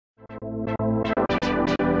Hi,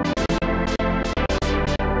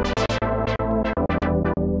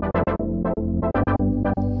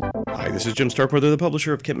 this is Jim Starkweather, the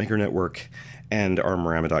publisher of Kitmaker Network and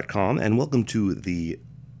Armorama.com, and welcome to the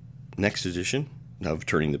next edition of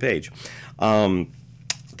Turning the Page.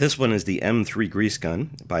 This one is the M3 Grease Gun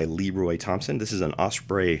by Leroy Thompson. This is an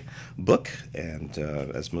Osprey book, and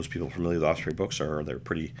as most people familiar with Osprey books are, they're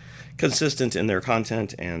pretty consistent in their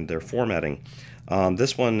content and their formatting.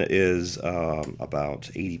 This one is about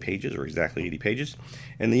 80 pages, or exactly 80 pages.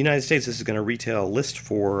 In the United States, this is going to retail list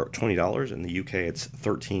for $20. In the UK, it's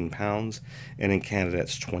 £13, and in Canada,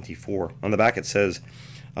 it's $24. On the back, it says,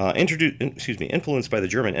 influenced by the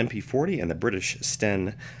German MP40 and the British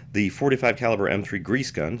Sten, the 45 caliber M3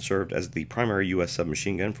 Grease Gun served as the primary U.S.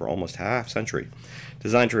 submachine gun for almost half a century.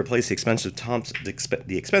 Designed to replace the expensive Thompson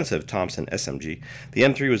SMG, the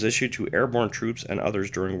M3 was issued to airborne troops and others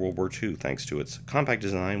during World War II thanks to its compact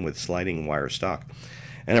design with sliding wire stock.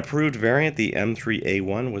 An approved variant, the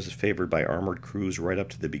M3A1, was favored by armored crews right up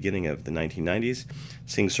to the beginning of the 1990s,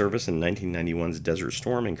 seeing service in 1991's Desert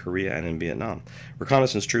Storm in Korea and in Vietnam.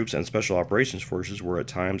 Reconnaissance troops and special operations forces were at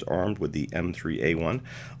times armed with the M3A1,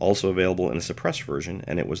 also available in a suppressed version,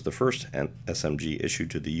 and it was the first SMG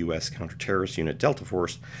issued to the U.S. counter-terrorist unit Delta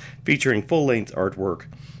Force, featuring full-length artwork,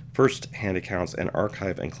 first-hand accounts, and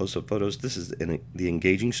archive and close-up photos. This is the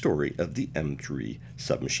engaging story of the M3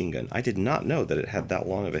 submachine gun. I did not know that it had that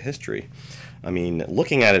long of a history. I mean,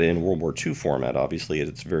 looking at it in World War II format, obviously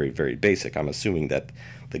it's very, very basic. I'm assuming that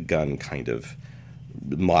the gun kind of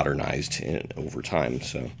modernized over time.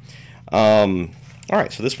 So, all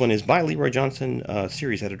right, so this one is by Leroy Johnson,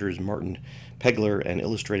 series editors Martin Pegler, and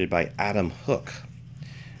illustrated by Adam Hook.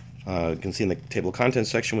 You can see in the table of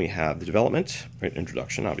contents section we have the development, right,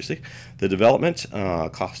 introduction obviously, the development,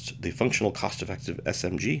 the functional cost-effective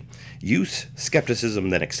SMG, use,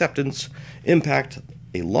 skepticism then acceptance, impact,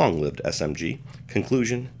 a long-lived SMG,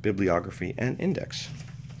 conclusion, bibliography, and index.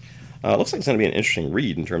 Looks like it's going to be an interesting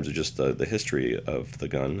read in terms of just the history of the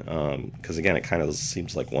gun, because again it kind of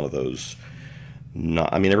seems like one of those,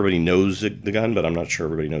 I mean everybody knows the gun, but I'm not sure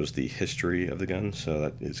everybody knows the history of the gun, so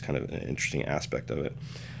that is kind of an interesting aspect of it.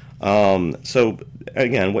 So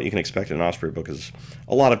again, what you can expect in an Osprey book is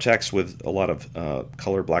a lot of text with a lot of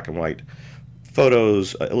color, black and white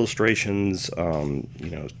photos, illustrations,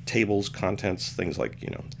 tables, contents, things like,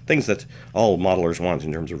 things that all modelers want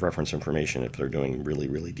in terms of reference information if they're doing really,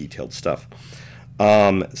 really detailed stuff.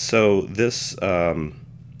 So this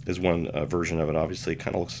is one version of it. Obviously, it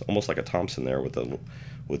kind of looks almost like a Thompson there with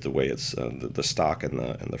the way it's the stock and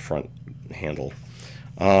the front handle.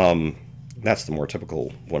 That's the more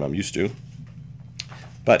typical one I'm used to.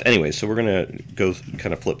 But anyway, so we're going to go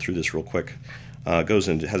kind of flip through this real quick. Has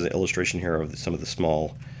an illustration here of some of the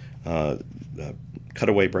small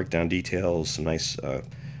cutaway breakdown details, some nice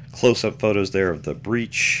close-up photos there of the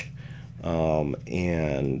breech,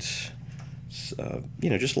 and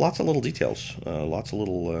just lots of little details, lots of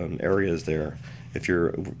little areas there. If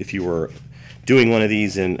you were doing one of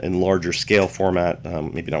these in larger scale format,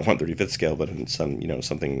 maybe not 1/35 scale, but in some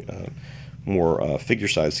something more figure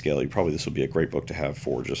size scale, this would be a great book to have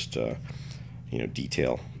for just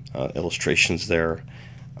detail, illustrations there.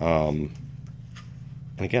 And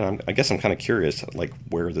again, I guess I'm kind of curious like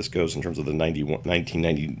where this goes in terms of the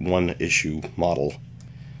 1991 issue model.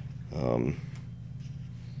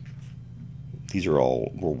 These are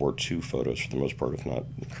all World War II photos for the most part, if not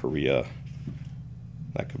Korea.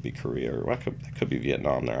 That could be Korea, or that could be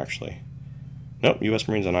Vietnam there, actually. Nope, U.S.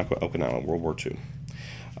 Marines on Okinawa, World War II.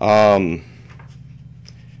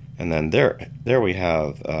 And then there we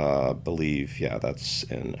have, believe, yeah, that's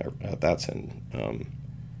in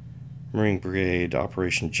Marine Brigade,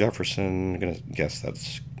 Operation Jefferson. I'm going to guess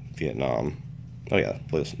that's Vietnam. Oh, yeah,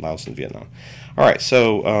 Laos and Vietnam. All right,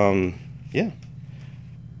 so, yeah.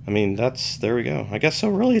 I mean, there we go. I guess so,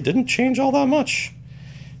 really, it didn't change all that much.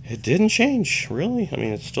 It didn't change, really. I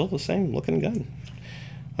mean, it's still the same looking gun.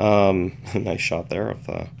 Nice shot there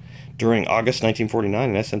of during August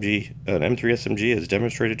 1949, an M3 SMG is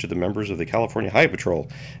demonstrated to the members of the California Highway Patrol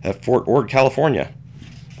at Fort Ord, California.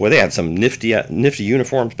 Boy, they had some nifty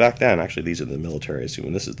uniforms back then. Actually, these are the military,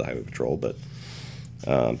 assuming this is the Highway Patrol, but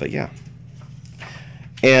yeah.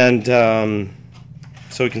 And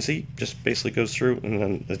so we can see, just basically goes through, and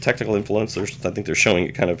then the technical influence, I think they're showing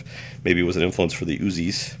it kind of maybe was an influence for the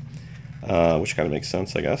Uzis, which kind of makes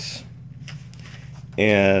sense, I guess.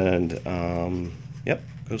 And, yep,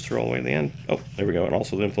 goes through all the way to the end. Oh, there we go. And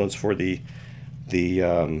also the influence for the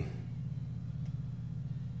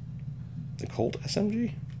Colt SMG.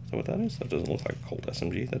 Is that what that is? That doesn't look like a Colt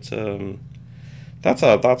SMG. That's Yeah, I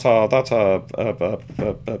don't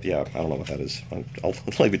know what that is. I'll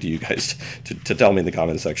leave it to you guys to tell me in the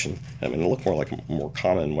comment section. I mean, it looked more like a more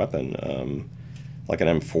common weapon, like an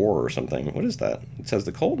M4 or something. What is that? It says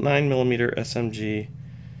the Colt 9mm SMG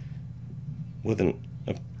with an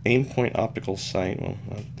aim point optical sight. Well,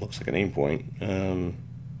 that looks like an aim point.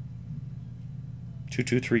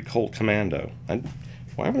 223 Colt Commando.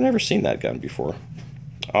 Why have I never seen that gun before?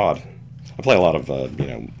 Odd. I play a lot of,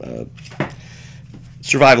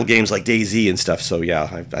 survival games like DayZ and stuff, so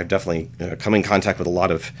yeah, I've definitely come in contact with a lot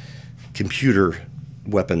of computer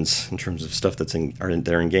weapons in terms of stuff that's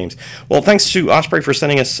there in games. Well, thanks to Osprey for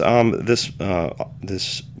sending us this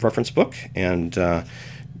reference book, and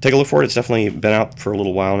take a look for it. It's definitely been out for a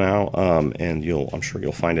little while now, and I'm sure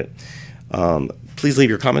you'll find it. Please leave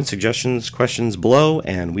your comments, suggestions, questions below,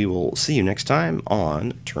 and we will see you next time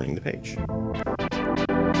on Turning the Page.